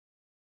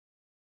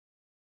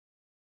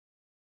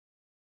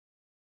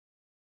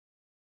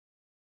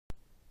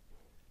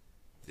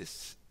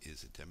This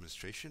is a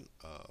demonstration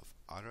of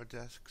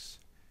Autodesk's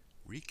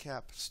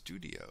Recap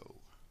Studio,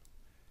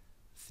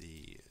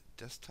 the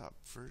desktop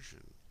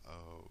version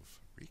of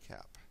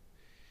Recap.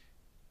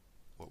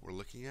 What we're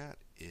looking at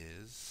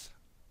is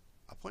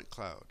a point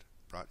cloud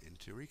brought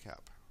into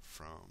Recap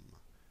from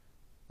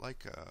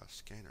Leica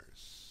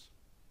scanners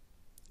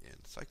in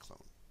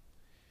Cyclone.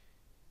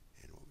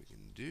 And what we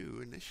can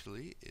do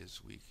initially is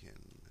we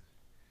can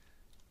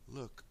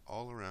look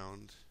all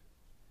around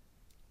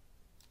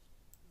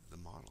the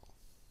model,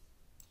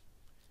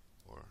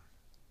 or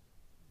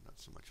not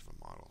so much of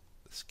a model,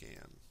 the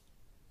scan.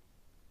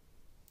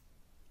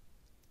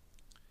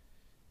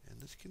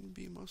 And this can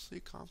be mostly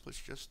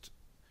accomplished just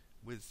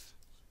with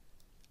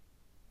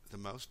the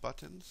mouse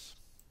buttons.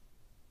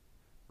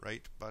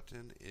 Right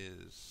button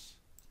is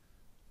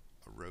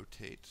a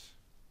rotate.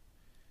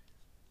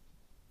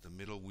 The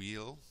middle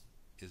wheel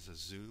is a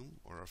zoom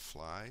or a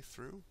fly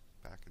through,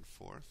 back and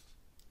forth.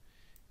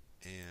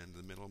 And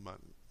the middle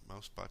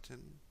mouse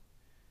button,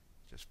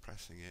 just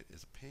pressing it,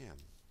 is a pan.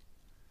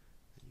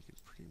 And you can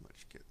pretty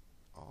much get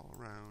all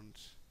around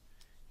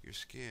your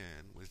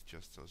scan with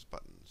just those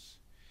buttons.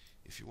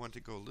 If you want to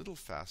go a little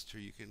faster,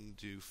 you can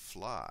do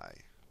fly,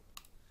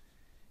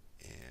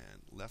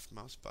 and left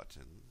mouse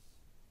button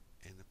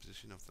and the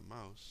position of the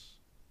mouse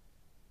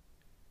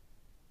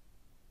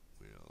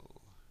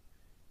will,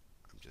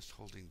 I'm just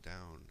holding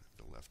down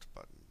the left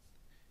button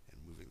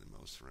and moving the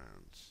mouse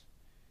around,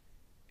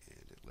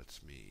 and it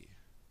lets me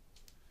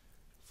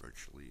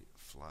virtually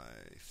fly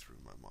through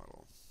my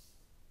model.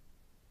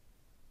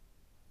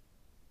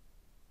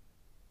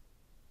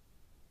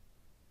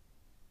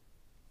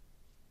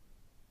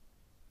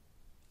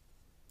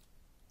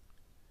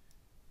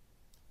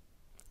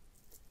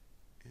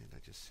 And I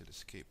just hit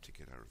escape to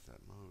get out of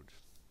that mode.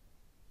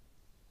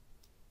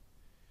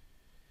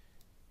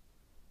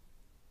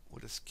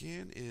 What a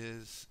scan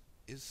is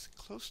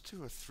close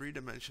to a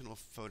three-dimensional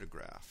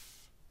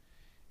photograph,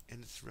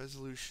 and its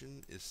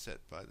resolution is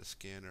set by the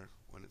scanner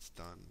when it's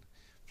done.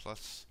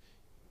 Plus,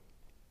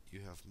 you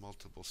have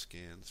multiple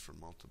scans for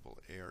multiple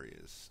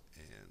areas,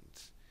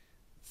 and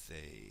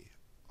they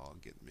all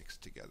get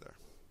mixed together.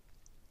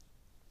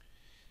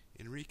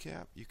 In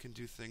Recap, you can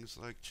do things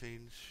like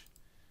change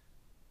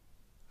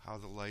how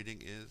the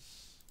lighting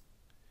is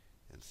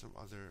and some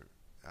other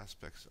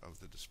aspects of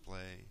the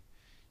display.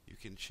 You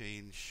can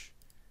change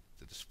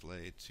the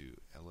display to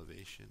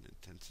elevation,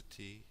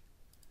 intensity,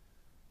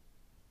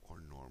 or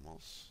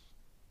normals,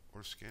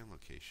 or scan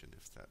location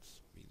if that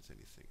means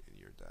anything in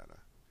your data.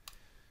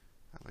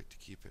 I like to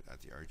keep it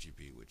at the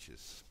RGB, which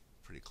is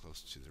pretty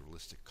close to the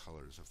realistic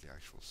colors of the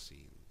actual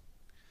scene.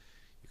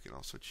 You can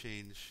also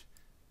change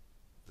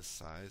the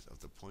size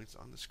of the points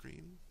on the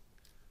screen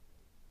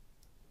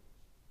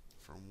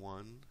from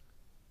 1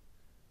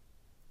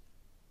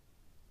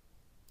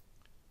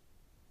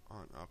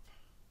 on up.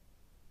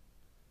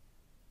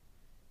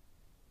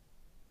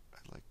 I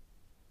like,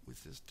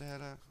 with this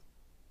data,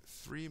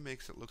 3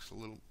 makes it look a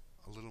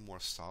little more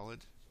solid,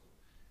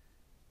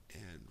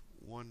 and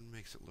 1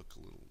 makes it look a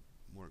little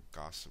more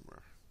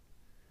gossamer,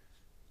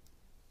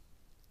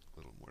 a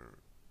little more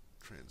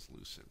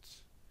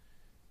translucent.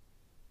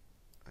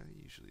 I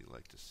usually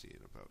like to see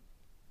it about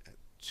at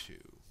 2.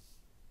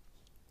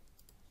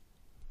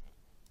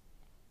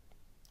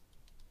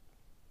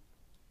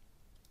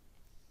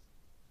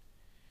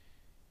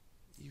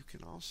 You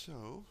can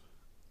also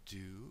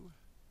do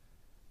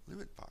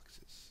limit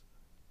boxes.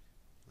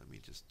 Let me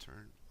just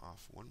turn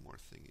off one more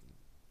thing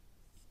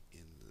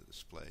in the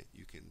display.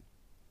 You can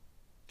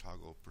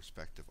toggle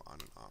perspective on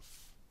and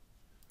off.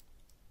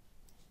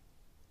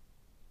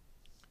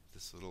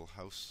 This little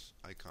house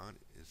icon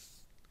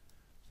is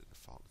the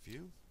default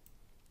view,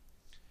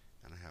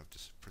 and I have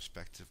just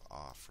perspective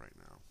off right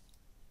now.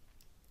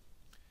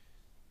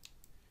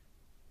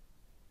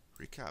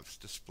 Recap's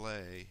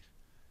display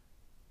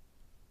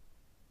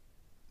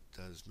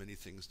does many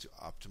things to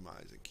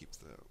optimize and keep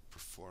the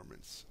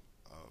performance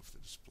of the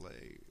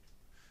display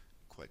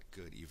quite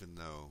good, even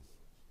though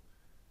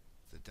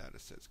the data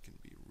sets can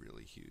be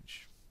really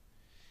huge.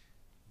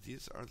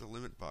 These are the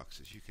limit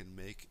boxes. You can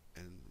make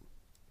and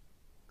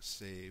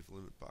save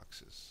limit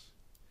boxes.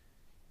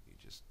 You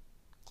just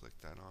click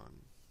that on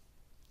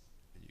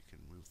and you can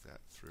move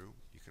that through.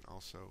 You can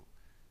also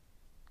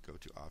go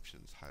to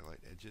options,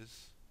 highlight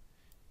edges,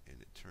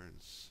 and it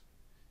turns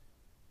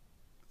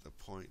the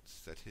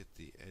points that hit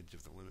the edge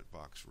of the limit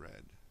box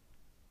red.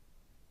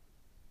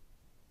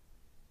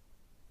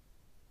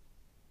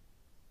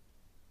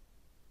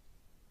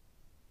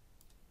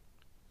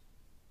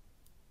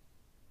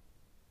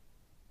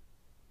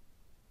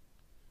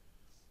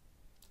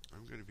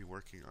 I'm going to be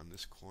working on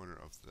this corner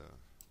of the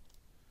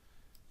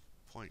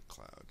point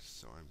cloud,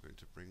 so I'm going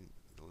to bring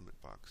the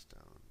limit box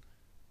down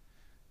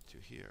to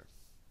here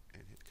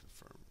and hit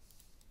confirm.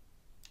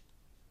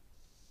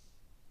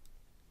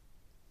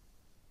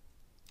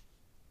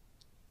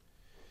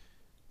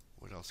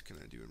 What else can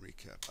I do in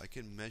Recap? I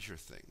can measure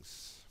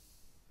things.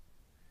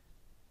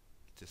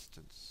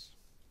 Distance.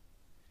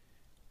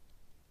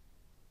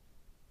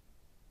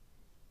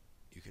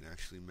 You you can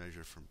actually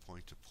measure from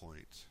point to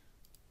point.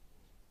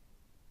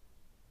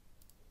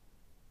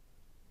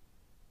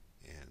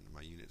 And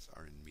my units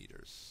are in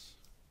meters.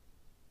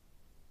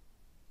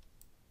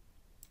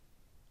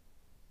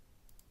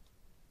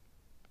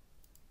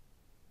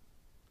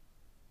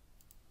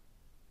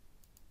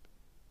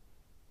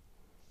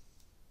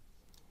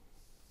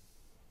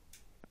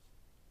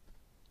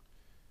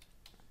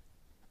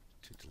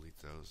 To delete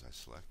those, I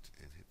select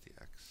and hit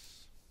the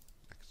X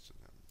next to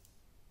them.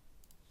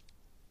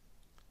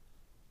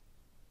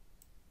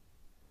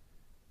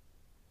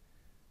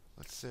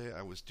 Let's say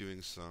I was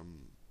doing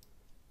some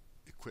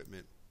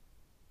equipment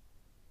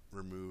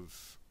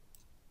remove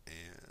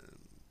and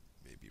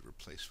maybe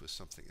replace with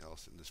something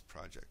else in this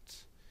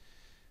project.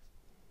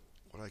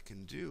 What I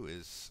can do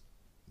is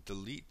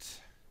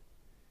delete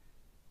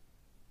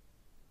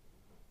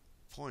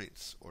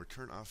points or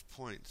turn off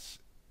points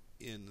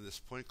in this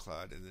point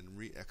cloud and then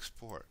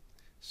re-export.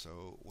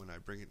 So when I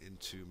bring it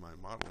into my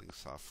modeling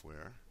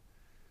software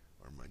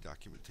or my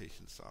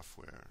documentation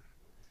software,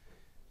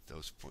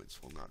 those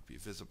points will not be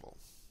visible,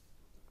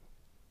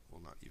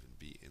 will not even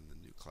be in the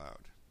new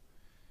cloud.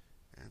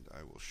 And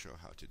I will show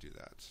how to do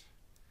that.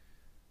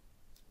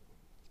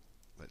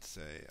 Let's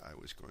say I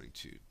was going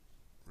to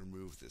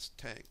remove this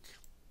tank,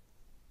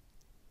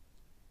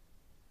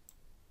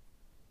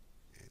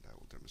 and I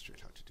will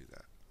demonstrate how to do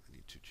that. I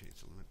need to change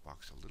the limit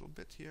box a little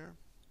bit here.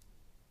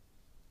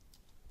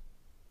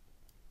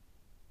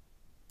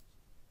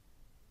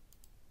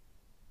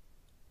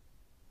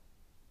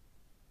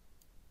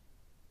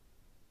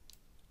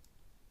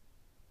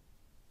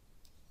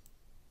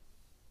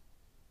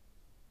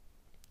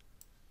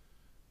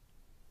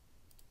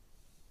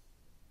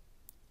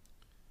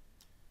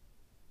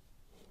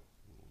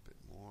 A little bit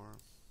more.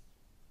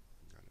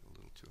 Got it a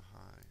little too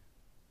high.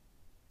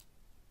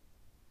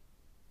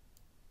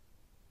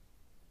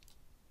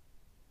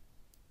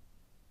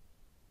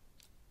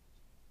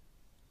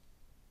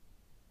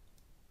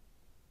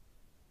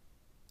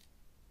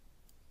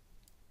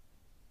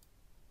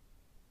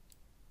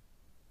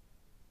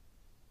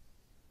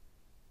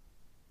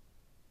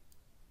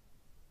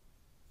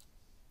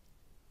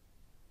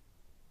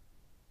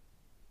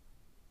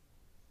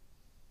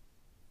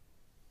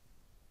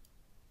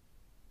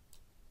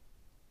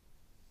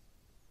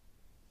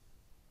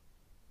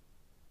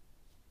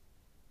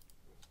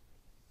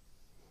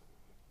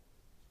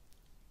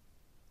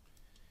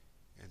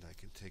 And I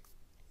can take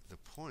the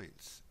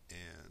points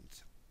and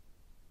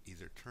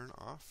either turn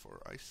off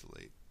or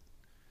isolate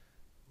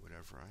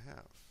whatever I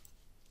have.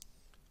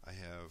 I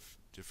have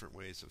different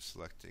ways of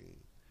selecting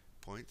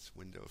points: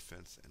 window,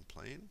 fence, and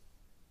plane.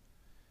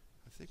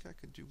 I think I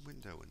could do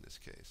window in this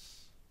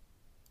case.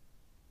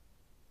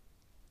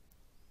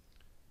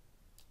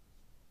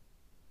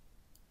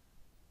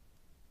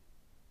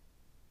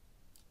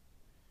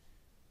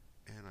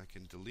 And I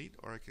can delete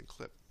or I can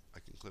clip. I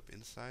can clip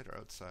inside or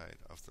outside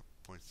of the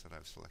points that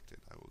I've selected.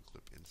 I will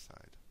clip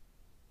inside.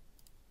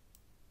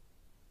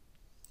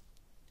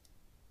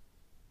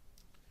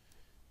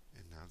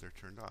 And now they're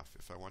turned off.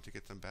 If I want to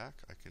get them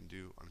back, I can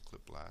do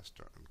unclip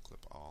last or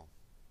unclip all.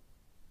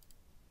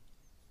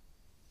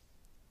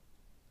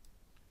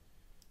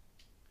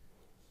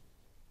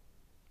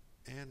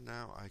 And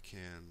now I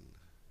can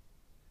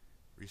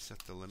reset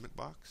the limit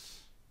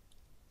box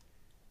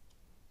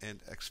and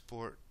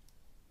export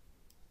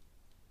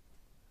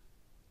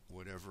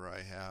whatever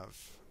I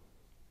have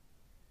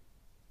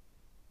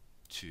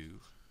to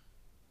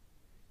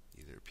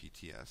either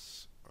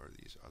PTS or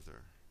these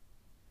other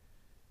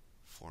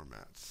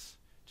formats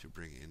to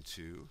bring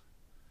into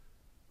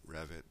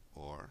Revit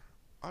or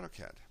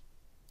AutoCAD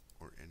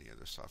or any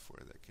other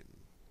software that can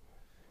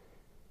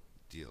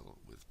deal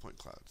with point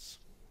clouds.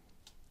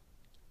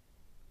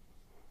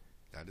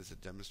 That is a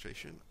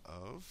demonstration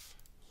of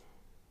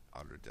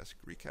Autodesk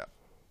Recap.